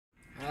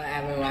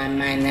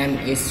My name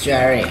is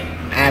Jary.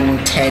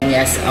 I'm 10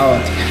 years old.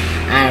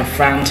 I'm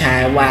from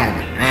Taiwan.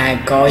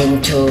 I'm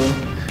going to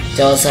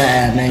Joseph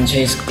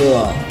Elementary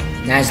School.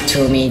 Nice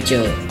to meet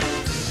you.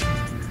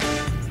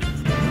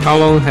 How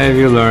long have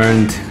you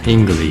learned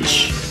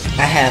English?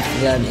 I have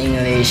learned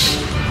English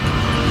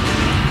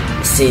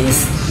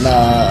since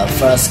the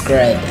first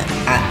grade,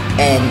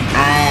 and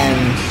I am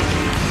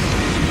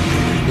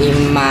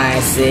in my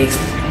 6th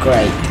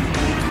grade.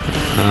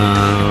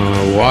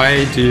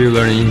 Why do you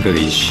learn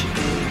English?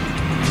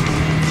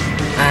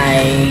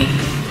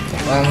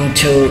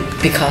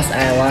 Because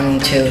I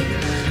want to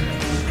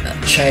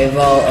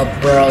travel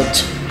abroad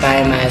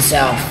by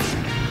myself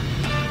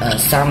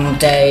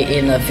someday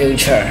in the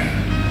future.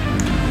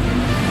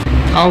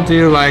 How do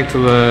you like to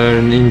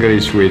learn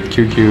English with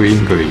QQ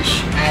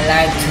English? I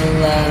like to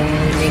learn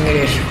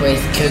English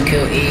with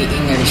QQE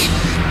English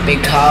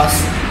because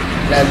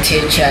the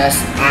teachers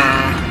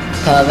are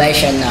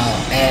professional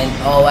and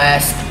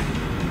always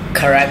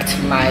correct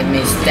my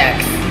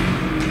mistakes.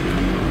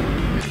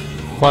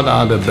 What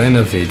are the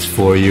benefits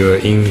for your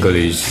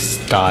English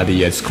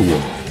study at school?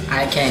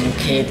 I can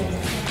keep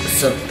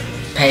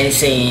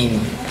surpassing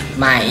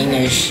my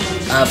English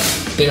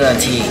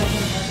ability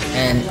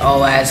and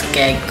always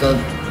get good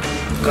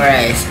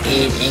grades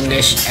in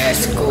English at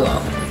school.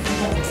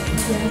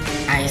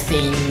 I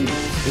think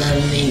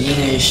learning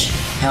English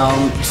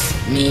helps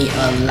me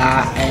a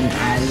lot and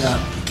I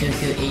love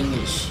QQ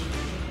English.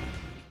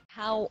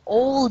 How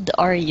old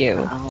are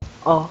you?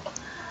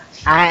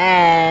 I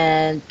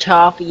am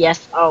 12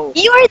 years old.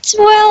 You are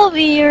 12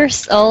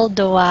 years old.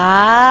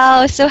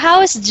 Wow. So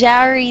how is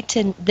Jary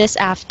this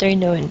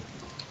afternoon?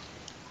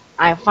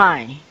 I'm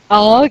fine.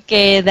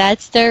 Okay,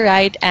 that's the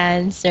right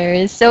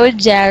answer. So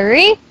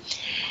Jary,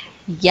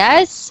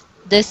 yes,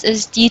 this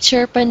is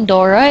Teacher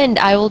Pandora and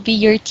I will be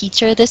your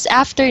teacher this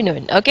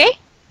afternoon, okay?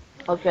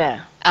 Okay.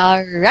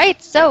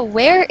 Alright, so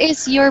where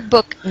is your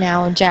book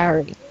now,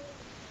 Jary?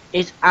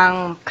 It's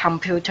on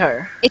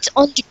computer. It's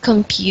on the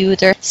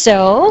computer.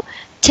 So,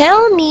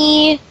 tell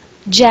me,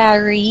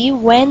 Jary,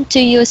 when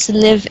do you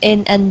live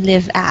in and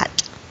live at?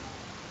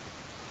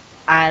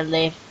 I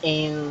live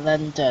in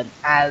London.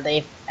 I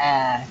live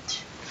at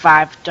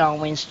 5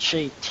 Downing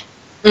Street.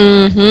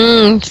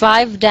 5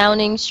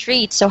 Downing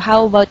Street. So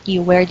how about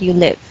you? Where do you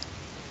live?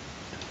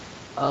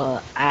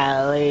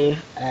 I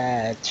live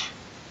at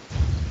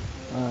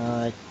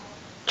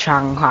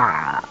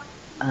Changhua,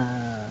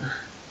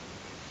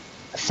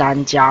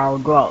 Sanjiao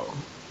Road.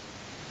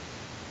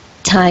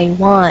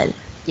 Taiwan.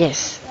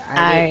 Yes.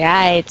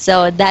 Alright,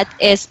 so that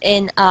is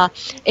in a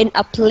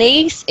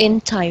place in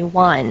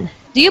Taiwan.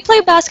 Do you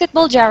play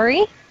basketball,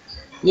 Jary?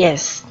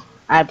 Yes,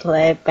 I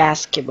play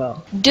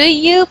basketball. Do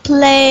you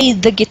play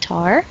the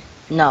guitar?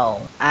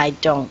 No, I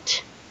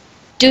don't.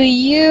 Do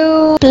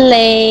you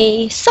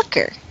play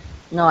soccer?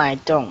 No, I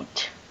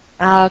don't.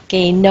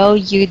 Okay, no,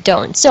 you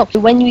don't. So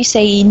when we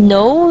say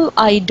no,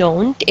 I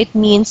don't, it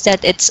means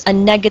that it's a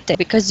negative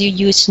because you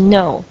use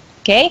no.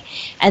 Okay?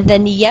 And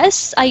then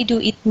yes, I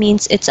do, it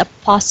means it's a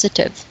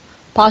positive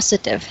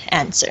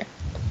answer.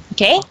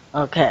 Okay?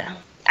 Okay.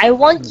 I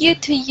want you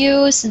to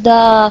use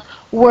the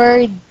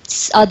words,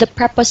 the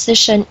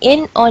preposition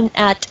in, on,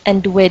 at,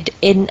 and with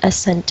in a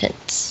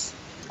sentence.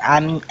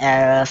 I'm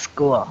at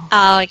school.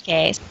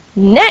 Okay.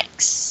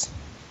 Next.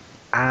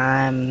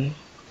 I'm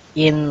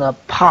in the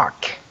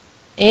park.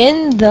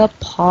 In the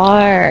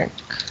park.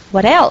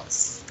 What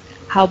else?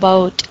 How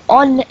about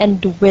on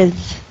and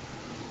with?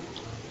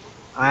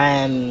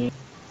 I'm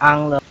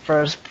on the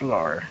first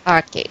floor.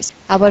 Okay.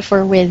 How about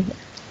for with?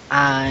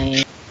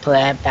 I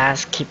play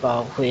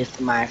basketball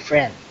with my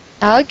friend.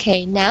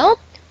 Okay, now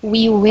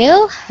we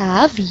will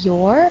have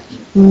your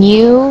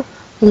new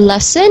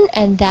lesson,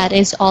 and that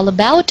is all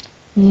about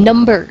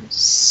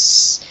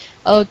numbers.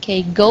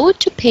 Okay, go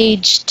to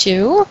page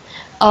 2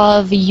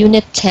 of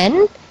Unit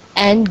 10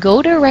 and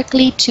go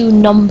directly to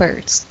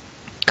numbers.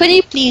 Could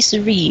you please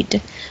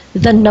read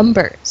the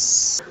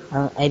numbers?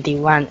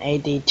 81,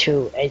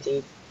 82,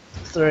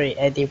 83,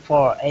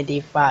 84,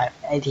 85,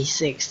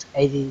 86,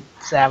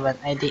 87,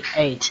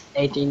 88,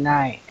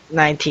 89,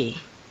 90.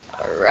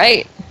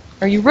 Alright,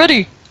 are you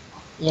ready?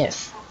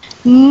 Yes.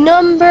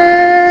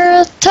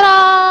 Number,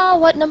 ta-da!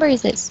 What number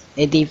is this?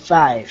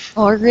 85.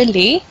 Oh,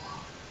 really?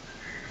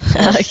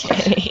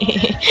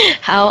 Okay.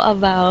 How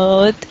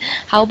about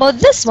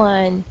this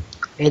one?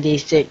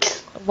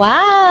 86.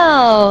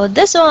 Wow,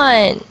 this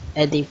one.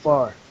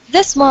 84.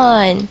 This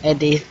one.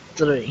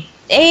 83.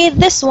 Hey,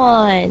 this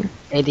one.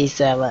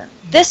 87.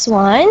 This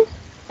one.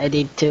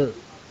 82.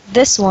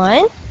 This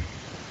one.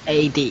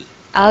 80.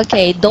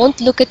 Okay,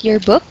 don't look at your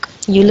book.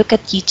 You look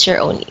at teacher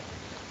only.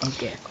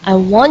 Okay. I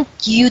want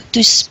you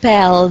to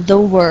spell the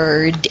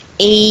word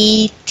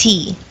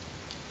A-T.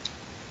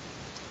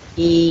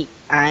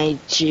 E-I-G-H-T-Y.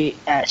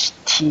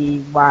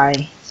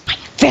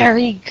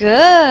 Very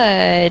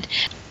good.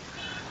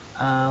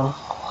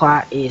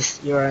 What is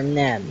your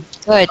name?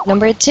 Good.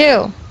 Number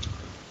 2.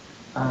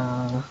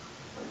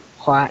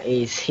 What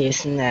is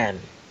his name?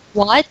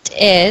 What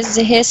is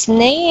his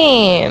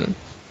name?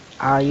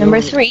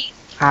 Number 3.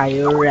 Are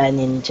you red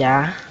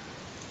ninja?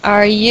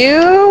 Are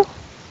you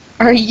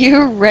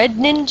red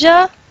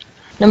ninja?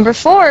 Number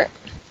 4.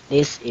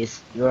 This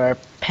is your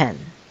pen.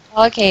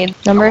 Okay,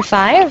 number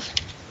 5.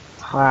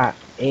 What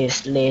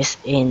is this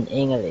in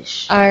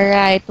English?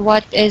 Alright,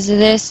 what is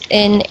this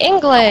in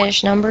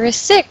English? Number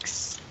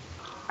 6.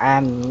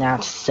 I'm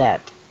not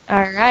sad.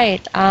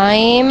 Alright,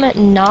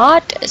 I'm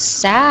not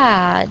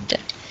sad.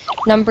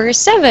 Number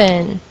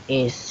 7.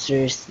 Is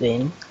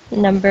Susan?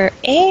 Number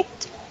 8.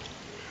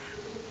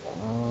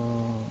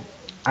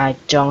 I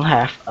don't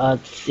have a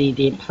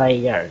CD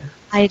player.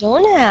 I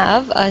don't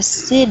have a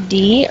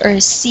CD or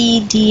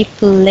CD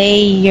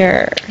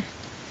player.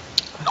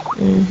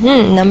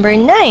 Number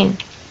 9.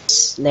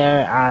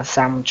 There are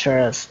some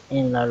chairs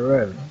in the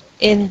room.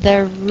 In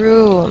the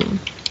room.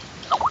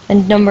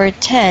 And number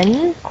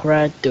 10.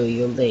 Where do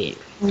you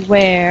live?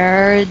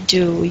 Where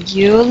do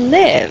you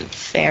live?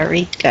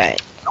 Very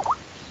good.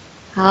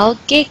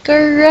 Okay,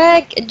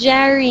 correct,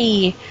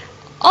 Jary.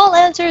 All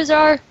answers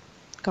are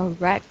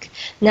correct.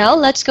 Now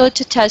let's go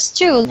to test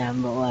 2.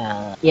 Number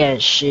 1.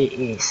 Yes, she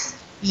is.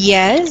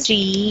 Yes,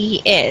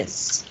 she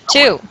is.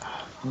 2.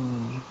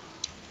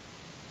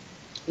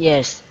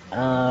 Yes,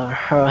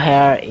 her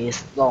hair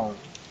is long.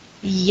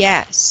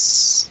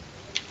 Yes,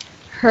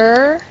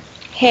 her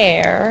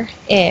hair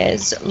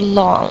is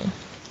long.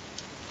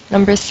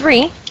 Number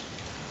 3.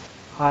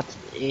 What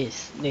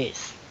is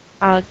this?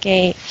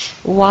 Okay,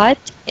 what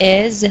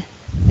is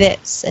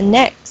this?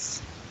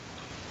 Next.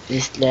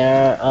 Is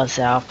there a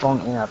cell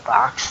phone in a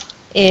box?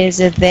 Is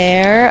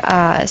there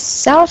a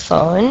cell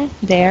phone?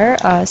 There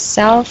a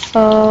cell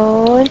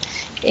phone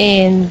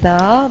in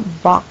the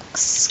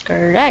box.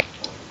 Correct.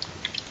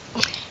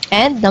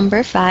 And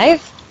number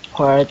 5.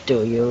 Where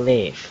do you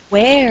live?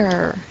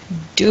 Where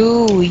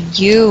do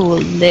you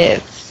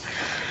live?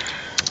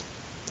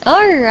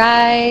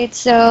 Alright,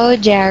 so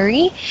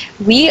Jary,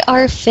 we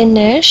are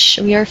finished.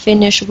 We are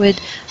finished with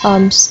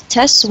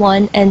test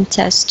 1 and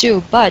test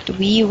 2, but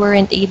we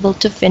weren't able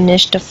to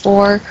finish the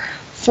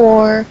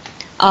 3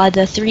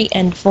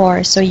 and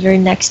 4. So your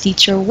next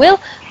teacher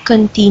will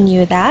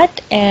continue that,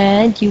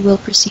 and you will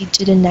proceed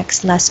to the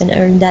next lesson,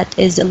 and that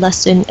is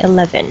lesson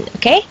 11.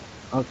 Okay?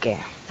 Okay.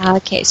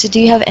 Okay, so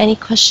do you have any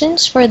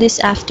questions for this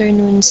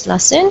afternoon's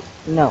lesson?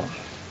 No.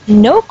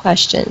 No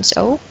questions.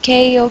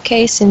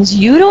 Okay. Since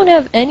you don't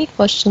have any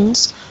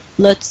questions,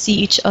 let's see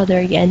each other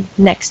again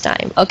next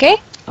time.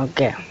 Okay?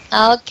 Okay.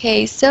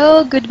 Okay,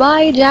 so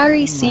goodbye,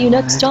 Jary. See you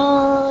next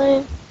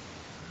time.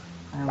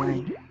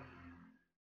 Bye.